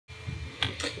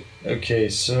Okay,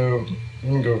 so I'm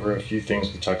going to go over a few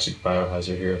things with toxic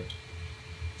biohazard here.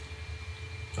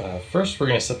 First, we're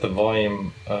going to set the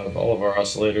volume of all of our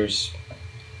oscillators.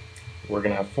 We're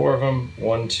going to have 4 of them,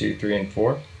 1, 2, 3, and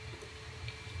 4.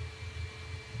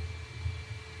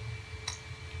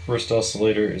 First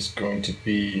oscillator is going to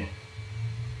be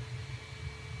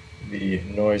the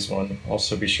noise one.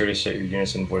 Also be sure to set your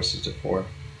unison voices to 4.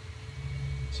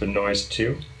 So noise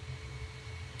 2.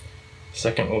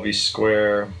 Second will be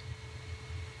square.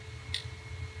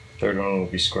 Third one will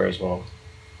be square as well.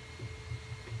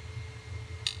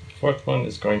 Fourth one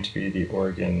is going to be the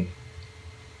organ.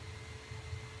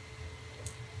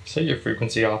 Set your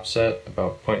frequency offset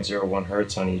about 0.01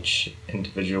 Hertz on each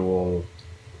individual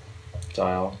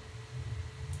dial,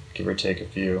 give or take a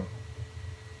few,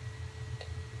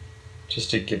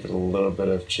 just to give it a little bit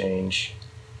of change.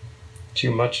 Too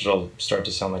much, it'll start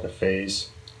to sound like a phase,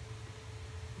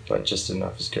 but just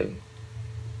enough is good.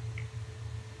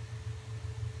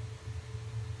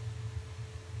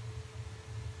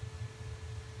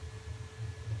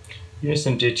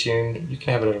 Unison detune, you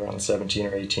can have it at around 17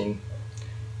 or 18.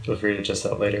 Feel free to adjust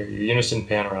that later. Your unison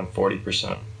pan around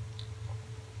 40%.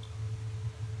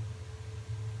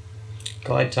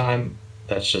 Glide time,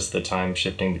 that's just the time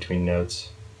shifting between notes.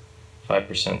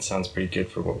 5% sounds pretty good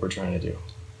for what we're trying to do.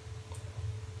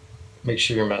 Make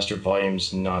sure your master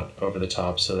volume's not over the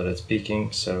top so that it's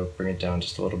peaking, so bring it down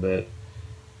just a little bit.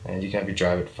 And you can have your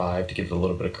drive at 5 to give it a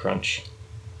little bit of crunch.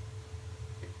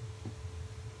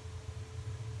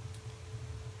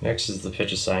 Next is the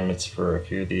pitch assignments for a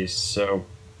few of these. So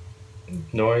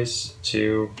noise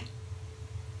 2,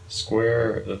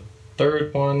 square, the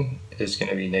third one is going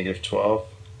to be -12,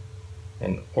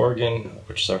 and organ,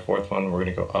 which is our fourth one, we're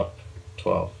going to go up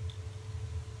 12.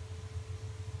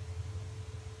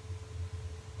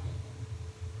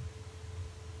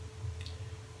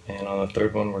 And on the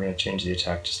third one, we're going to change the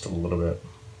attack just a little bit.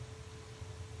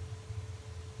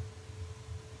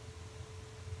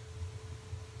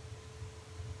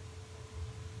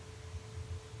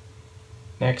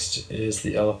 Next is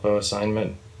the LFO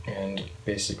assignment, and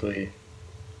basically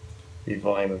the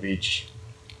volume of each.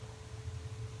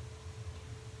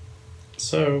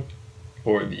 So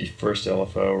for the first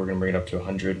LFO, we're going to bring it up to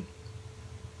 100.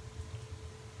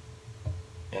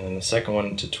 And then the second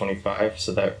one to 25,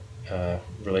 so that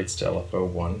relates to LFO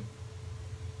 1.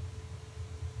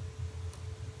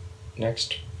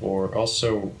 Next,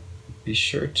 also be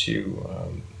sure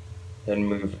to then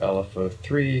move LFO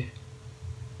 3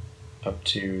 up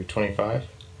to 25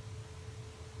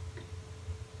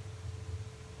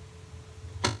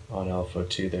 on LFO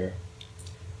 2 there.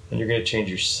 Then you're going to change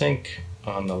your sync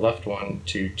on the left one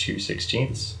to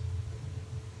 2/16,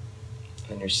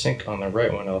 and your sync on the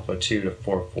right one, LFO 2, to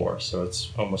 4/4, so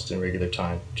it's almost in regular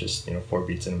time, just 4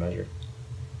 beats in a measure.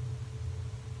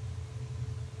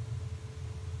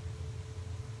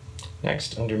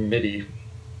 Next, under MIDI,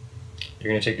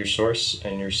 you're going to take your source,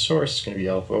 and your source is going to be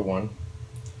LFO 1.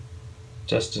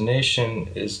 Destination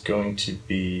is going to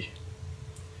be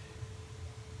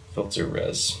filter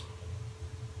res.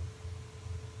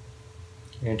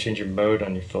 You're going to change your mode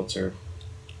on your filter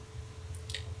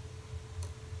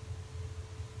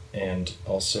and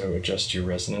also adjust your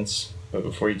resonance. But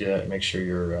before you do that, make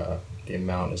sure the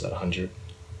amount is at 100.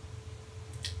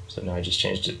 So now I just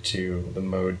changed it to the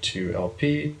mode to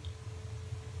LP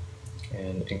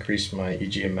and increased my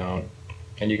EG amount.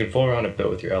 And you can fool around a bit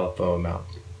with your LFO amount.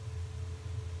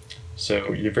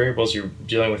 So your variables, you're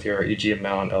dealing with your EG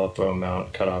amount, LFO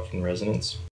amount, cutoff, and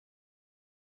resonance.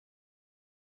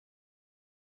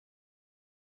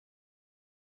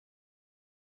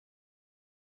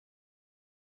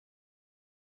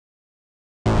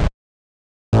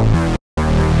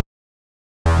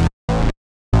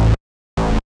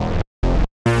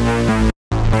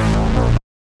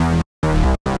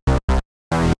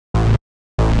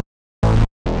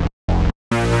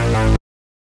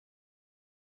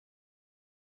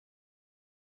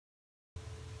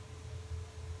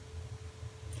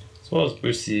 As well as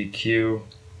boost the EQ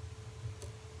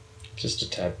just a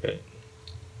tad bit.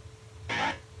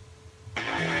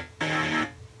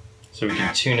 So we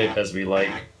can tune it as we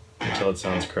like until it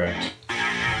sounds correct.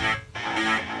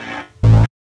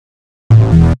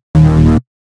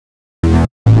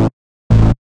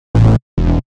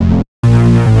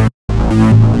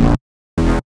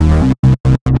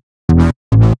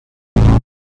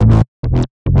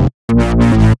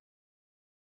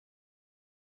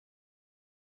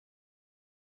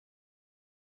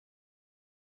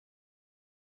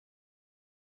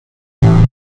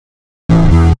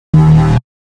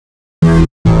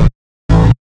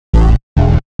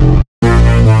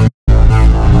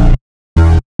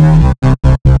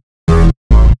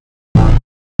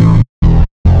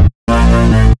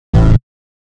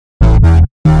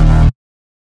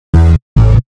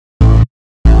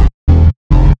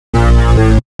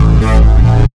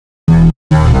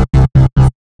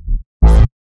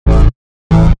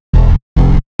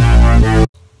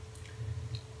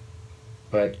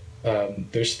 but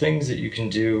there's things that you can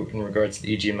do in regards to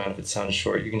the EG amount if it sounds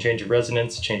short. You can change your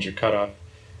resonance, change your cutoff,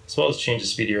 as well as change the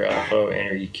speed of your LFO and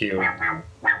your EQ.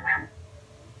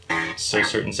 So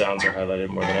certain sounds are highlighted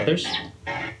more than others.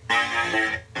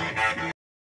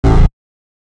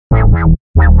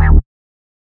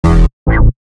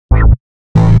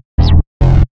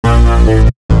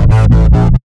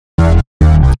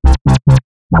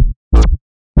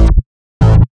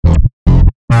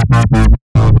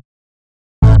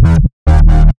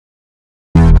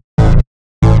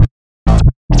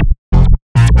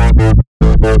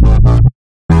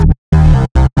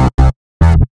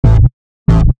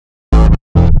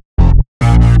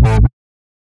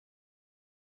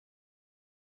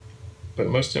 But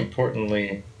most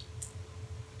importantly,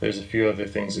 there's a few other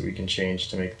things that we can change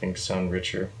to make things sound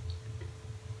richer.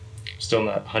 Still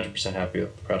not 100% happy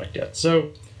with the product yet.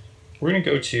 So we're going to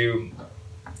go to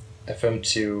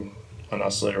FM2 on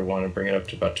oscillator 1 and bring it up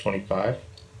to about 25.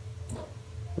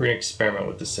 We're going to experiment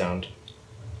with the sound.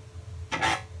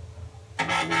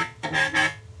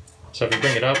 So if we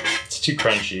bring it up, it's too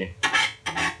crunchy.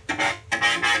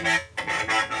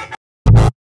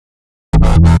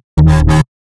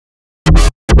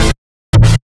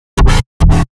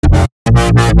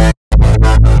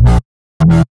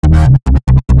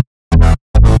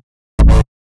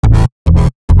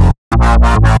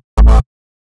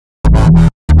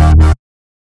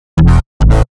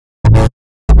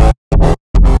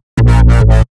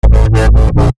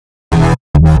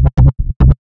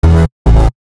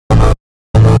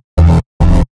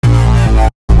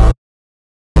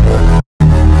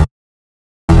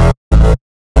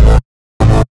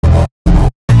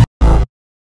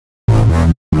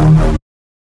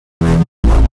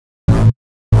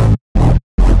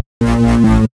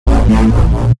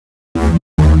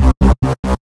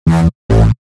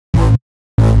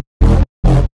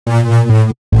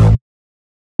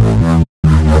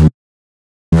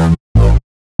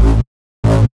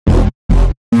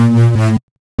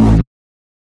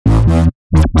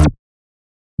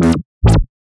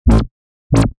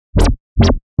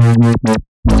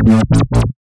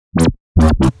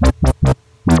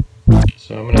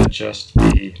 So I'm going to adjust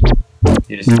the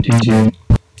unison detune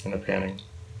and the panning.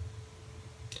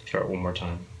 Try it one more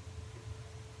time.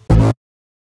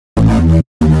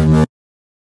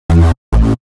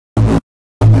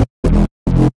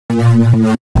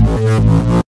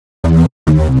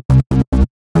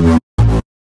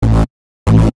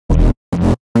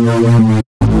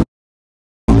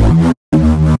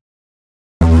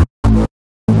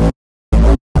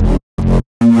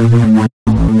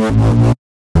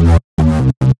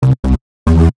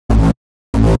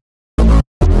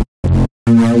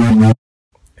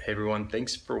 Hey everyone,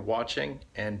 thanks for watching,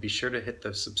 and be sure to hit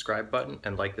the subscribe button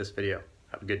and like this video.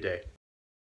 Have a good day.